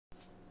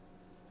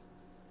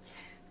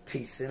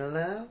Peace and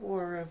love,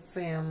 Warrior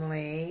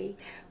family.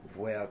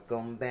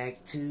 Welcome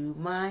back to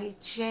my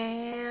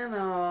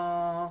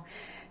channel.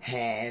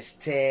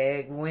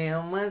 Hashtag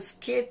Wilma's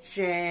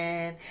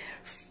Kitchen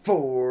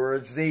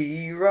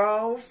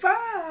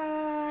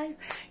 405.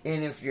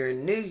 And if you're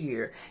new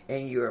here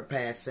and you're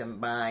passing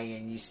by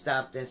and you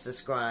stopped and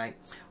subscribed,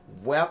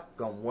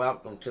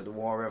 welcome to the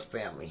Warrior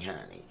family,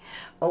 honey.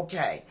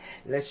 Okay,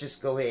 let's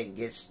just go ahead and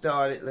get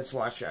started. Let's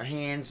wash our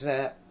hands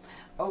up.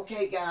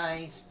 Okay,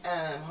 guys,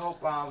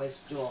 hope all is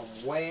doing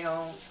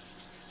well.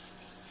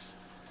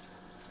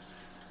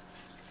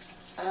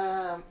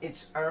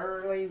 It's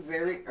early,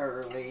 very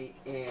early,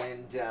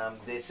 and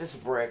this is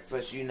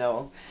breakfast, you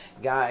know.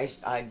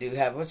 Guys, I do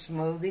have a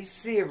smoothie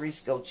series.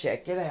 Go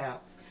check it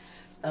out.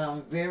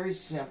 Very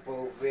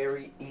simple,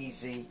 very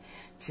easy.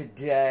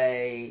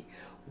 Today,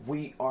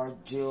 we are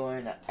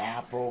doing an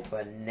apple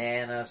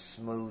banana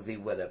smoothie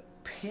with a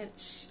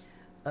pinch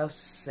of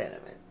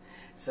cinnamon.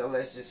 So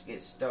let's just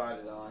get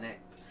started on it.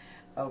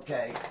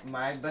 Okay,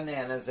 my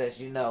bananas,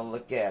 as you know,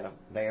 look at them.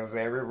 They are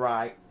very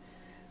ripe.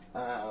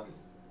 So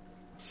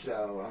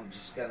I'm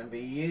just going to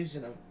be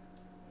using them.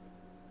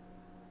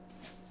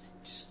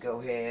 Just go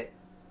ahead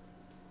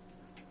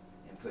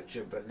and put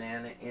your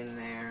banana in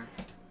there.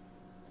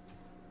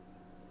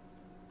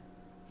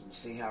 You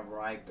see how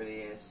ripe it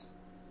is?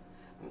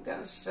 I'm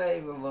going to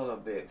save a little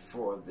bit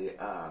for the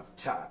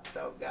top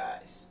though,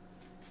 guys.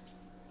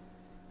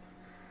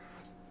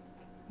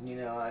 You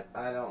know,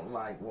 I don't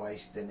like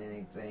wasting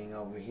anything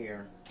over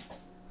here.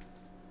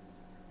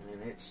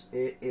 And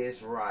it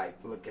is ripe.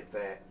 Look at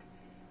that.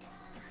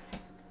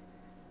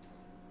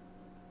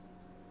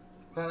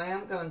 But I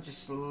am going to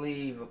just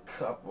leave a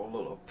couple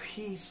little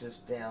pieces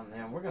down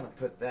there. We're going to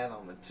put that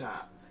on the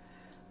top.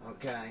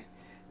 Okay.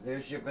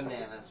 There's your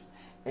bananas.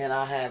 And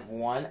I have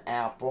one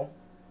apple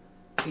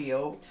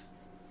peeled.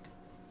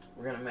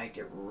 We're going to make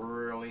it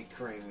really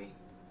creamy.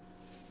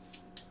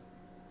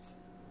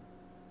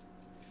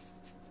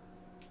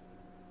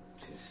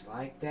 Just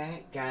like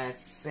that, guys.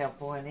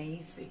 Simple and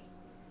easy.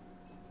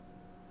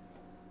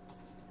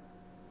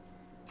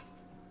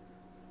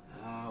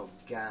 Oh,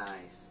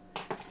 guys.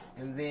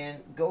 And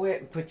then go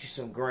ahead and put you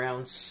some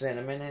ground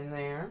cinnamon in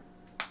there.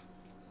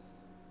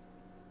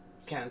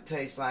 Kind of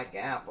tastes like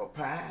apple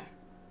pie.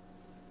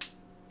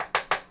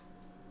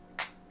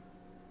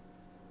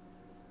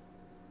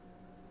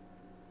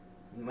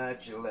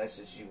 Much or less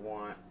as you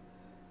want.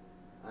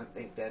 I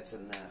think that's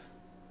enough.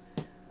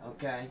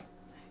 Okay.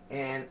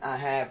 And I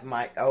have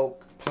my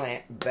oat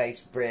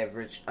plant-based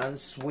beverage,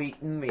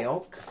 unsweetened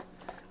milk.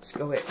 Let's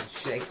go ahead and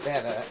shake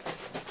that up.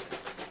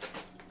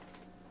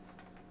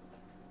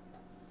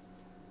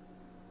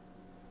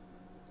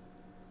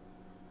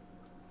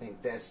 I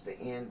think that's the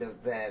end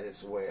of that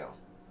as well.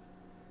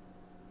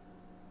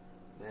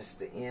 That's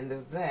the end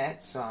of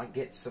that, so I'll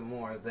get some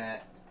more of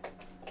that.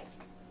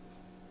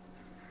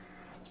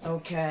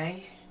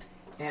 Okay.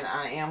 And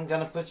I am going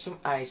to put some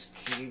ice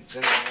cubes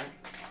in there.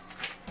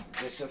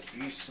 Just a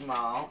few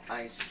small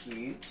ice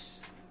cubes.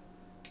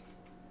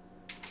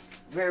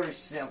 Very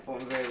simple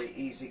and very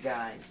easy,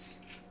 guys.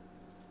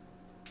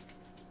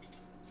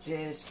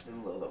 Just a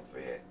little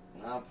bit.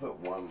 And I'll put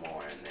one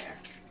more in there.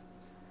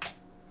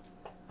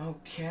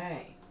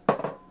 Okay.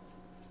 Let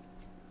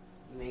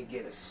me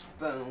get a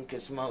spoon,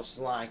 because most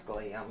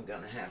likely I'm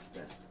going to have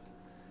to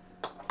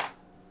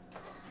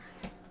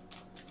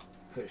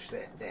push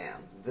that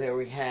down. There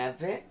we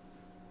have it.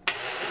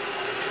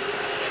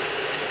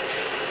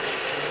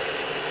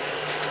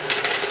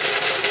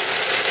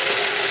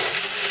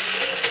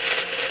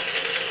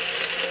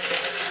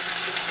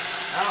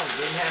 Oh,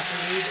 didn't have to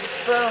use a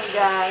spoon,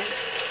 guys.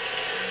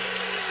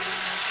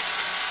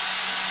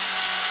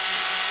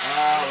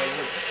 Oh, it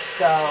looks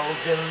so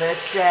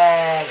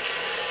delicious.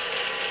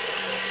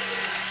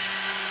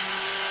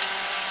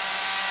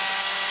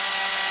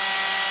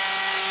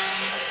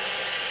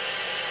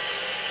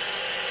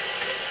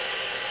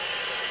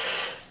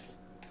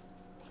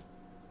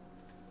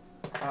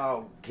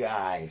 Oh,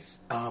 guys.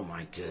 Oh,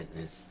 my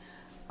goodness.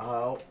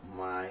 Oh,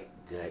 my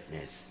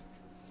goodness.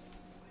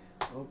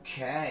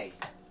 Okay.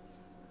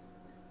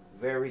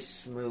 Very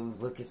smooth.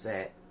 Look at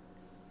that.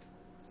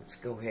 Let's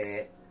go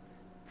ahead.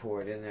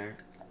 Pour it in there.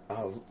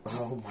 Oh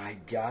my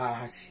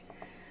gosh.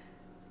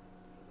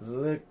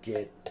 Look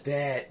at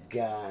that,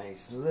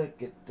 guys.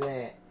 Look at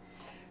that.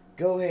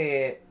 Go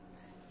ahead.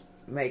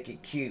 Make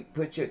it cute.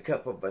 Put you a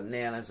couple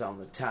bananas on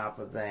the top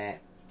of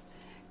that.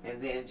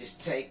 And then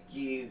just take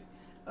you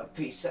a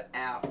piece of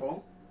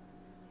apple.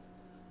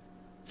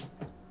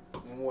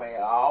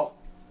 Well,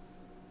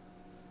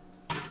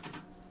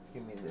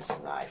 give me this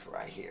knife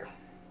right here.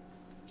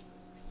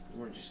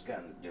 We're just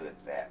going to do it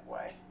that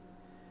way.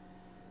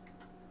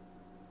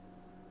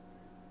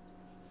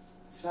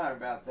 Sorry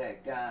about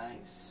that,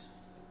 guys.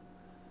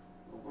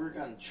 But we're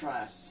going to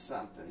try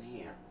something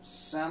here.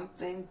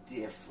 Something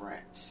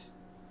different.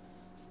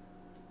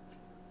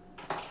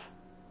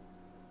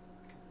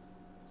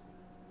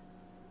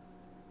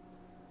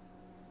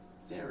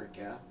 There we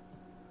go.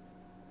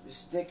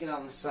 Just stick it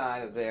on the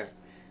side of there.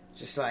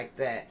 Just like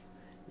that.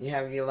 You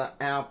have your little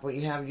apple.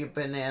 You have your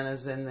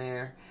bananas in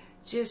there.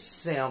 Just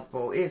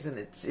simple, isn't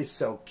it? It's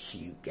so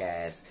cute,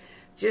 guys.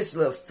 Just a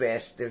little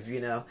festive, you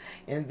know.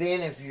 And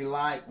then if you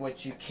like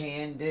what you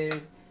can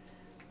do,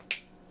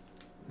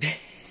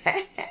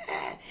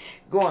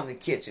 go in the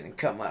kitchen and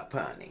come up,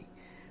 honey.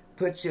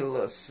 Put your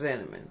little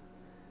cinnamon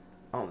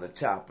on the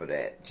top of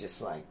that,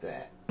 just like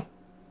that.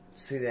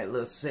 See that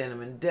little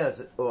cinnamon does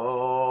it?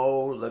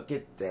 Oh, look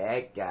at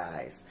that,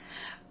 guys.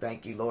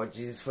 Thank you, Lord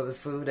Jesus, for the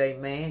food.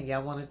 Amen.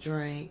 Y'all want a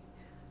drink?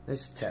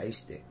 Let's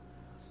taste it.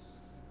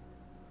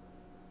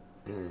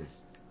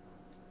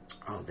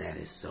 Oh, that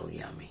is so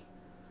yummy.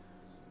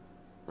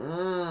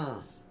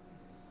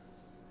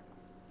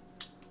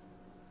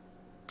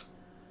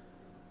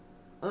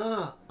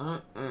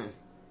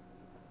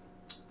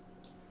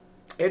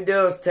 It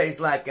does taste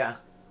like a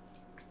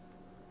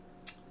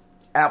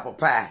apple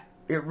pie.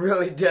 It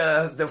really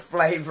does. The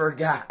flavor,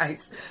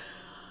 guys.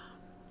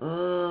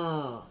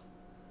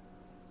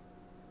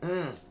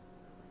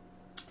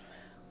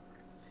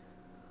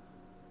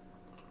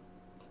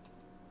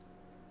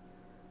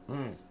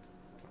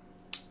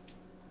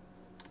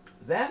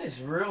 That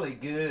is really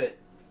good.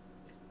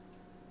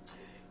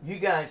 You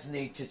guys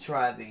need to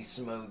try these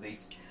smoothies.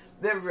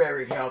 They're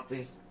very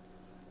healthy,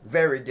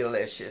 very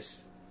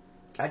delicious.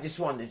 I just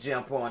wanted to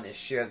jump on and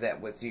share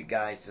that with you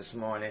guys this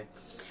morning.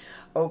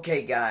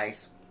 Okay,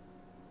 guys.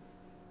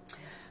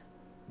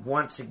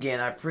 Once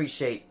again, I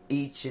appreciate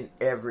each and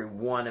every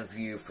one of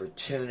you for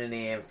tuning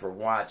in, for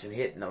watching,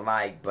 hitting the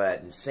like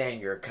button,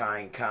 saying your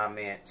kind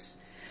comments.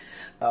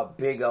 A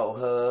big old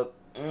hug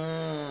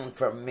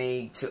from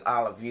me to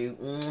all of you.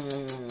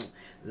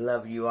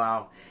 Love you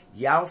all.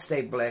 Y'all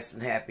stay blessed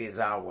and happy as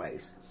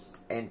always.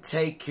 And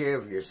take care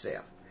of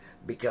yourself,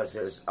 because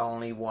there's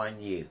only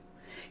one you.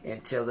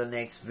 Until the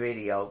next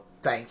video,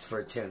 thanks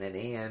for tuning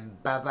in.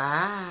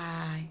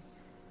 Bye-bye.